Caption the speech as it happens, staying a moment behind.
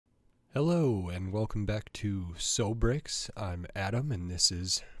Hello and welcome back to Bricks. I'm Adam and this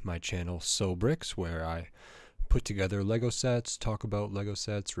is my channel Bricks, where I put together Lego sets, talk about Lego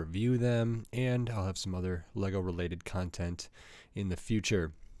sets, review them, and I'll have some other Lego related content in the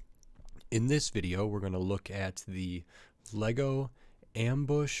future. In this video we're going to look at the Lego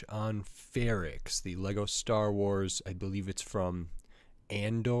Ambush on Ferrix, the Lego Star Wars, I believe it's from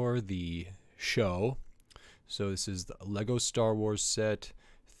Andor, the show. So this is the Lego Star Wars set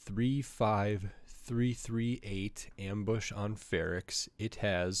 35338 Ambush on Ferrix. It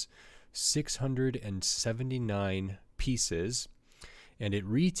has 679 pieces and it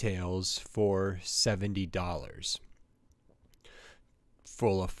retails for $70.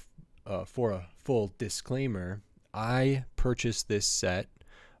 For a full disclaimer, I purchased this set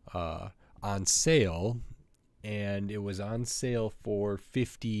on sale, and it was on sale for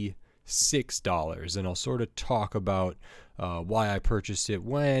 $56, and I'll sort of talk about why I purchased it,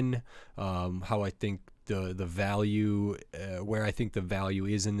 when, how I think the value, where I think the value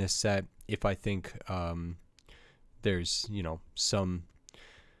is in this set, if I think there's some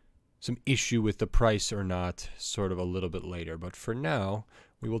issue with the price or not, sort of a little bit later. But for now,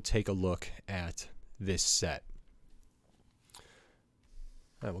 we will take a look at this set.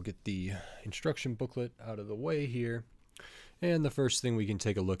 I will get the instruction booklet out of the way here. And the first thing we can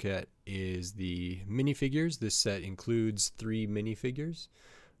take a look at is the minifigures. This set includes 3 minifigures.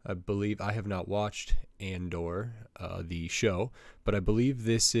 I believe, I have not watched Andor, the show, but I believe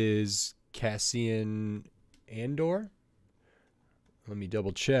this is Cassian Andor. Let me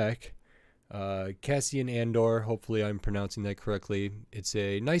double check. Cassian Andor, hopefully I'm pronouncing that correctly. It's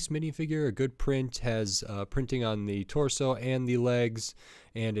a nice minifigure, a good print, has printing on the torso and the legs,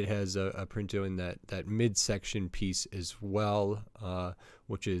 and it has a print in that midsection piece as well,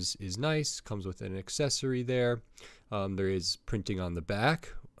 which is nice. Comes with an accessory there. There is printing on the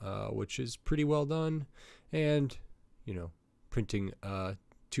back, which is pretty well done, and printing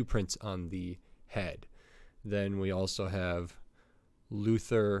 2 prints on the head. Then we also have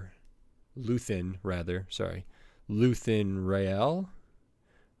Luthen Rael.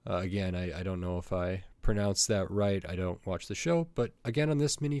 Again, I don't know if I pronounced that right. I don't watch the show, but again, on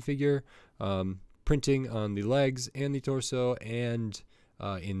this minifigure, printing on the legs and the torso, and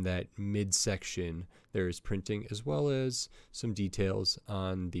in that midsection there is printing, as well as some details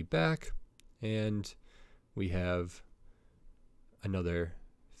on the back, and we have another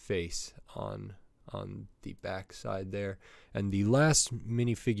face on the back side there. And the last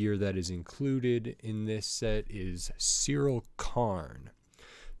minifigure that is included in this set is Cyril Karn.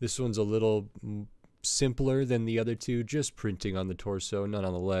 This one's a little simpler than the other two, just printing on the torso, none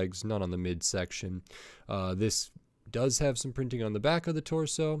on the legs, none on the midsection. This does have some printing on the back of the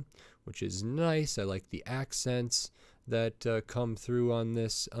torso, which is nice. I like the accents that come through on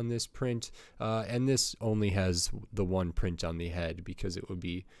this print, and this only has the 1 print on the head because it would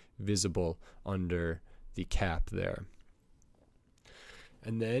be visible under the cap there.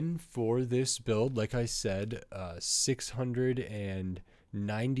 And then for this build, like I said,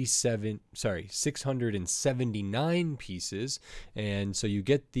 679 pieces, and so you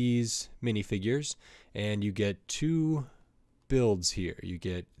get these minifigures and you get 2 builds here. You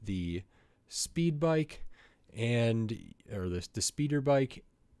get the speed bike or the speeder bike,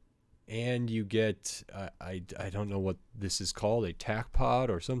 and you get I don't know what this is called, a Tac Pod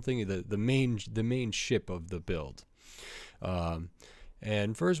or something, the main ship of the build.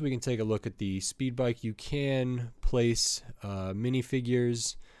 And first we can take a look at the speed bike. You can place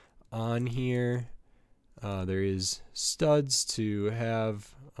minifigures on here. There is studs to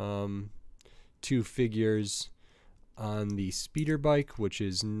have 2 figures on the speeder bike, which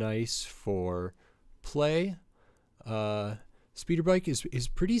is nice for play. Speeder bike is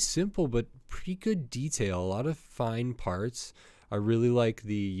pretty simple, but pretty good detail, a lot of fine parts. I really like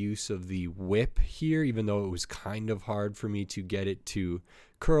the use of the whip here, even though it was kind of hard for me to get it to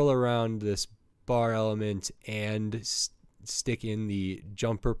curl around this bar element and stick in the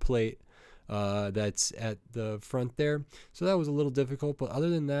jumper plate that's at the front there. So that was a little difficult, but other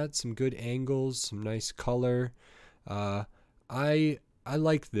than that, some good angles, some nice color. I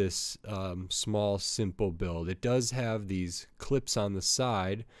like this small, simple build. It does have these clips on the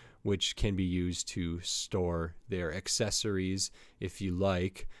side, which can be used to store their accessories if you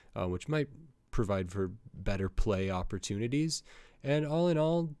like, which might provide for better play opportunities. And all in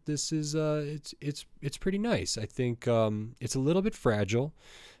all, this is it's pretty nice. I think it's a little bit fragile.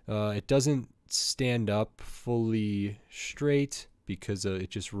 It doesn't stand up fully straight because it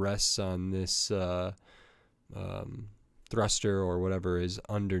just rests on this thruster or whatever is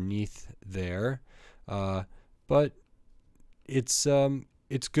underneath there, but it's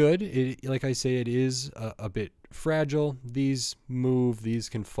it's good. Like I say, it is a bit fragile. These move, these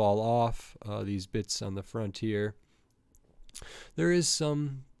can fall off, these bits on the front here. There is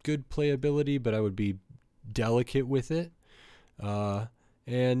some good playability, but I would be delicate with it.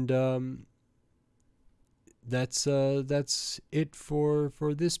 And that's it for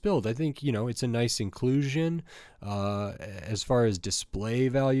this build. I think, you know, it's a nice inclusion. As far as display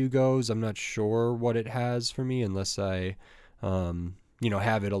value goes, I'm not sure what it has for me unless I you know,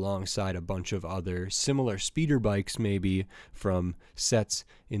 have it alongside a bunch of other similar speeder bikes, maybe from sets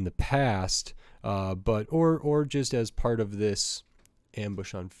in the past, but or just as part of this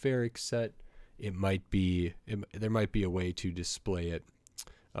Ambush on Ferrix set, there might be a way to display it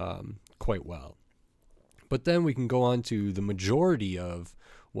quite well. But then we can go on to the majority of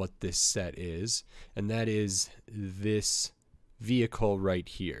what this set is, and that is this vehicle right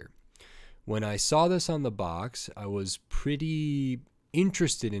here. When I saw this on the box, I was pretty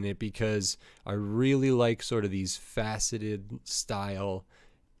interested in it because I really like sort of these faceted style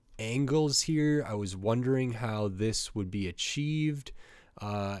angles here. I was wondering how this would be achieved,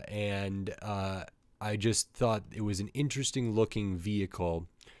 and I just thought it was an interesting looking vehicle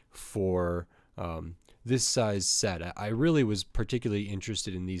for this size set. I really was particularly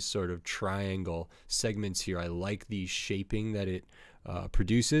interested in these sort of triangle segments here. I like the shaping that it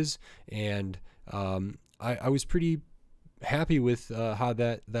produces, and I was pretty happy with how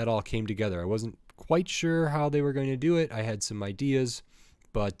that all came together. I wasn't quite sure how they were going to do it. I had some ideas,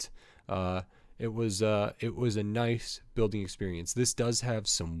 but it was a nice building experience. This does have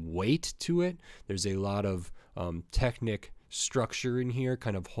some weight to it. There's a lot of Technic structure in here,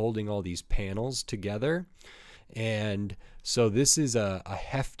 kind of holding all these panels together, and so this is a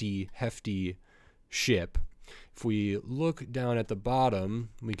hefty ship. If we look down at the bottom,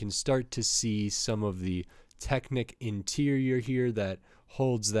 we can start to see some of the Technic interior here that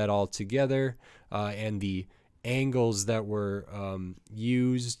holds that all together, and the angles that were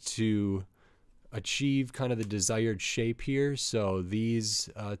used to achieve kind of the desired shape here. So these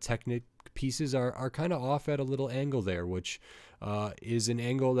Technic pieces are kind of off at a little angle there, which is an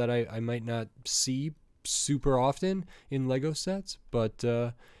angle that I might not see super often in Lego sets, but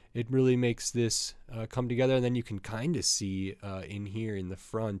it really makes this come together. And then you can kind of see in here in the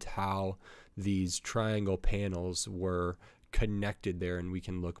front how these triangle panels were connected there, and we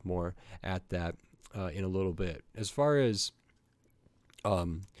can look more at that in a little bit. As far as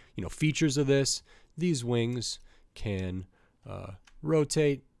you know, features of this, these wings can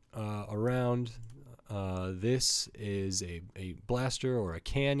rotate around. This is a blaster or a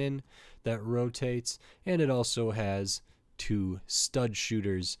cannon that rotates, and it also has two stud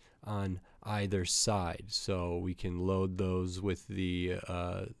shooters on either side, so we can load those with the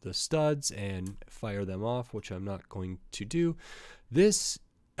studs and fire them off, which I'm not going to do. This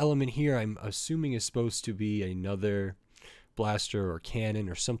element here, I'm assuming, is supposed to be another blaster or cannon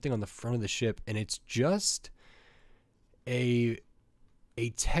or something on the front of the ship, and it's just a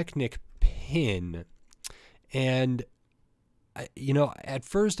Technic pin. And you know, at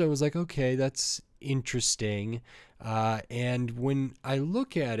first I was like, okay, that's interesting, and when I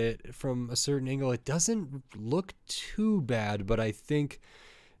look at it from a certain angle, it doesn't look too bad, but I think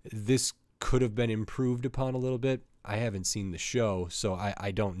this could have been improved upon a little bit. I haven't seen the show, so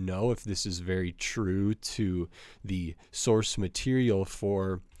I don't know if this is very true to the source material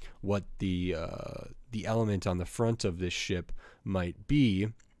for what the element on the front of this ship might be.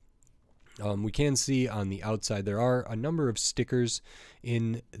 We can see on the outside there are a number of stickers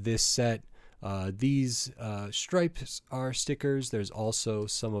in this set. These stripes are stickers. There's also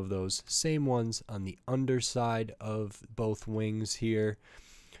some of those same ones on the underside of both wings here.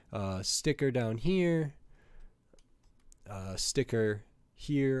 Sticker down here. Sticker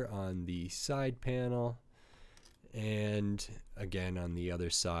here on the side panel. And again on the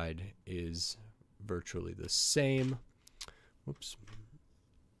other side is virtually the same. Whoops.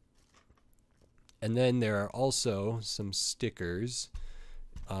 And then there are also some stickers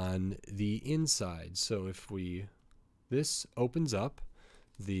on the inside. So if this opens up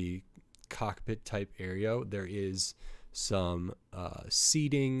the cockpit type area, there is some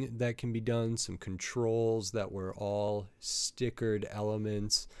seating that can be done, some controls that were all stickered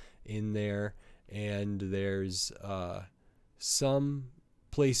elements in there, and there's some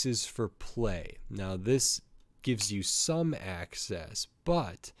places for play. Now this gives you some access,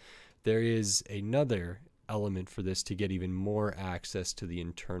 but there is another element for this to get even more access to the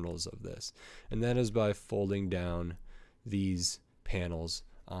internals of this, and that is by folding down these panels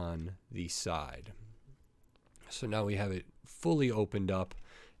on the side. So now we have it fully opened up,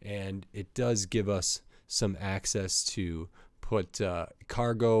 and it does give us some access to put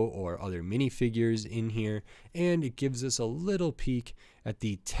cargo or other minifigures in here, and it gives us a little peek at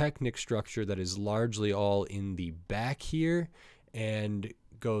the Technic structure that is largely all in the back here and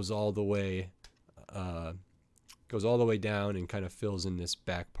goes all the way down and kind of fills in this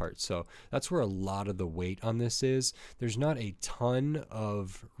back part. So that's where a lot of the weight on this is. There's not a ton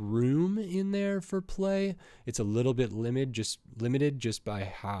of room in there for play. It's a little bit limited just by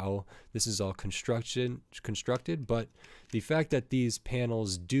how this is all constructed, but the fact that these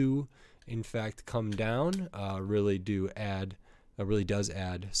panels do in fact come down really does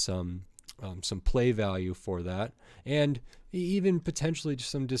add some play value for that, and even potentially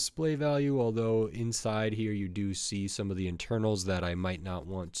some display value, although inside here you do see some of the internals that I might not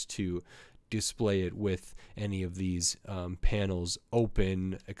want to display it with any of these panels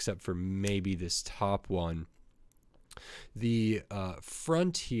open, except for maybe this top one. The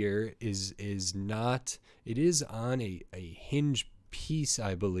front here is not, it is on a hinge piece,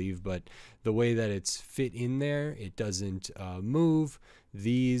 I believe, but the way that it's fit in there, it doesn't move.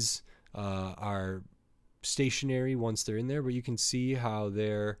 These are stationary once they're in there, but you can see how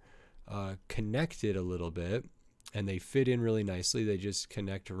they're connected a little bit, and they fit in really nicely. They just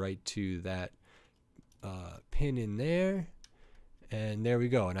connect right to that pin in there, and there we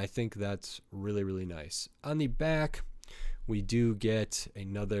go. And I think that's really, really nice. On the back, we do get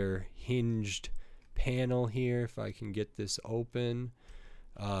another hinged panel here, if I can get this open.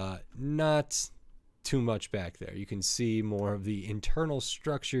 Not too much back there. You can see more of the internal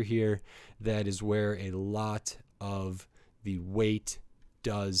structure here. That is where a lot of the weight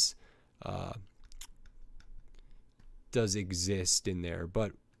does exist in there,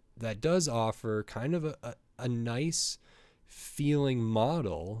 but that does offer kind of a nice feeling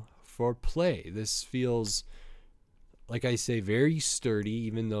model for play. This feels, like I say, very sturdy,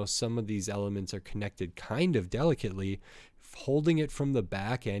 even though some of these elements are connected kind of delicately. Holding it from the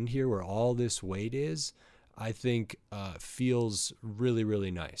back end here where all this weight is, I think feels really,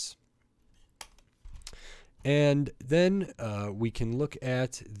 really nice. And then we can look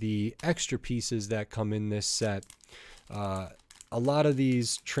at the extra pieces that come in this set. A lot of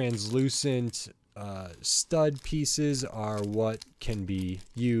these translucent stud pieces are what can be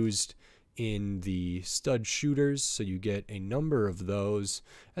used in the stud shooters, so you get a number of those,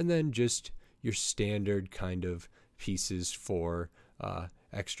 and then just your standard kind of pieces for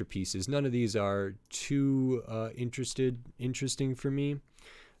extra pieces. None of these are too interesting for me,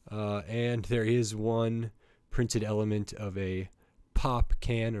 and there is one printed element of a pop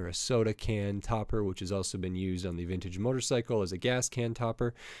can or a soda can topper, which has also been used on the vintage motorcycle as a gas can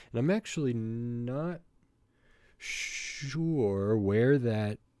topper, and I'm actually not sure where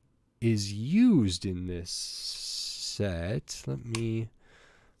that is used in this set. Let me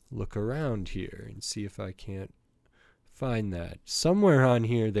look around here and see if I can't find that. Somewhere on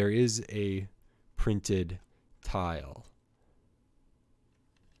here there is a printed tile.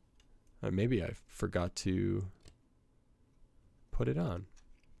 Or maybe I forgot to put it on.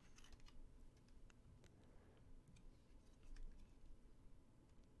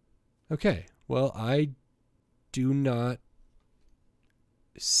 Okay, well, I do not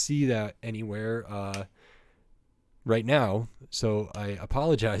see that anywhere right now, so I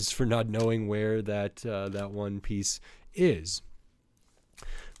apologize for not knowing where that that one piece is.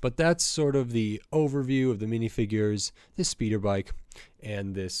 But that's sort of the overview of the minifigures, this speeder bike,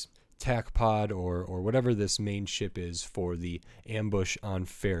 and this Tac Pod or whatever this main ship is for the Ambush on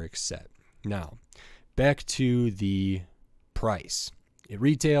Ferrix set. Now, back to the price. It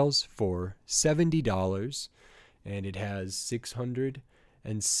retails for $70, and it has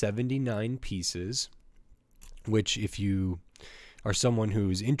 679 pieces, which, if you are someone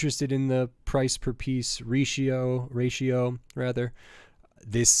who's interested in the price per piece ratio,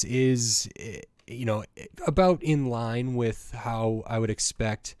 this is, you know, about in line with how I would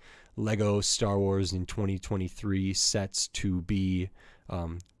expect Lego Star Wars in 2023 sets to be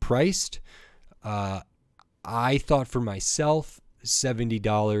priced. I thought for myself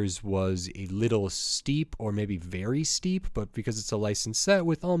 $70 was a little steep, or maybe very steep, but because it's a licensed set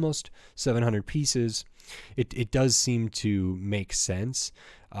with almost 700 pieces, it does seem to make sense.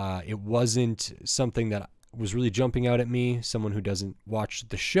 It wasn't something that was really jumping out at me. Someone who doesn't watch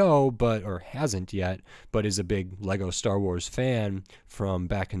the show, or hasn't yet, but is a big Lego Star Wars fan from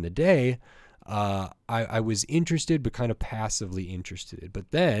back in the day, I was interested, but kind of passively interested.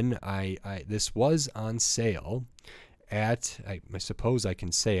 But then this was on sale at, I suppose I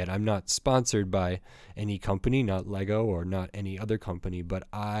can say it, I'm not sponsored by any company, not Lego or not any other company, but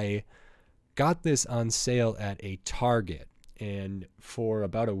I got this on sale at a Target, and for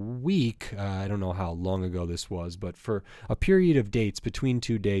about a week, I don't know how long ago this was, but for a period of dates, between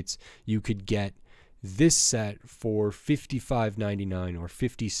 2 dates, you could get this set for $55.99 or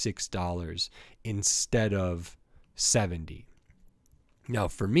 $56 instead of $70. Now,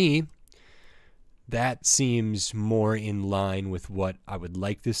 for me, that seems more in line with what I would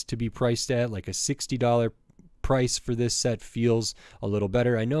like this to be priced at. Like a $60 price for this set feels a little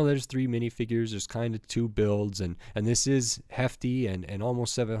better. I know there's 3 minifigures, there's kind of 2 builds, and this is hefty and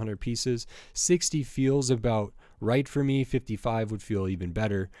almost 700 pieces. 60 feels about right for me. 55 would feel even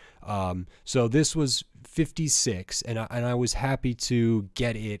better. So this was 56, and I was happy to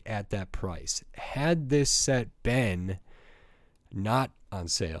get it at that price. Had this set been not on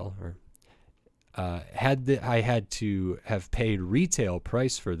sale, or I had to have paid retail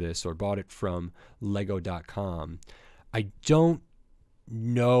price for this or bought it from Lego.com, I don't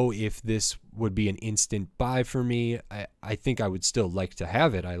know if this would be an instant buy for me. I think I would still like to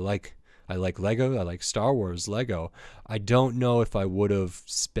have it. I like Lego. I like Star Wars Lego. I don't know if I would have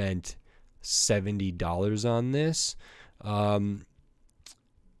spent $70 on this. I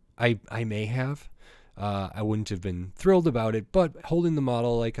may have. I wouldn't have been thrilled about it, but holding the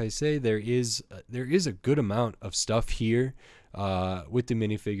model, like I say, there is a good amount of stuff here with the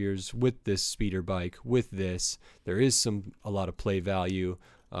minifigures, with this speeder bike, with this. There is a lot of play value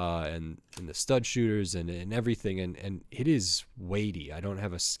and the stud shooters and everything, and it is weighty. I don't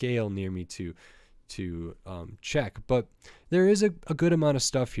have a scale near me to check, but there is a good amount of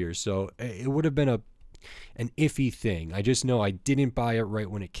stuff here, so it would have been an iffy thing. I just know I didn't buy it right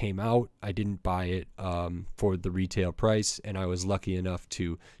when it came out. I didn't buy it for the retail price, and I was lucky enough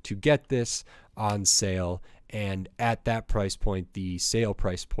to get this on sale. And at that price point, the sale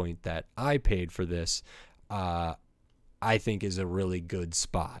price point that I paid for this, I think is a really good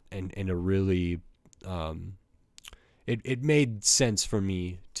spot, and a really it made sense for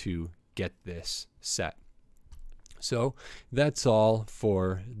me to get this set. So that's all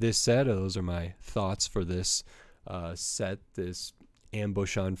for this set. Those are my thoughts for this set, this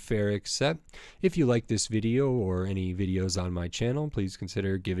Ambush on Ferrix set. If you like this video or any videos on my channel, please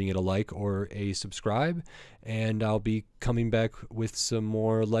consider giving it a like or a subscribe. And I'll be coming back with some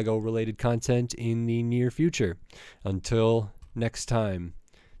more Lego related content in the near future. Until next time,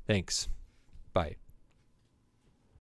 thanks. Bye.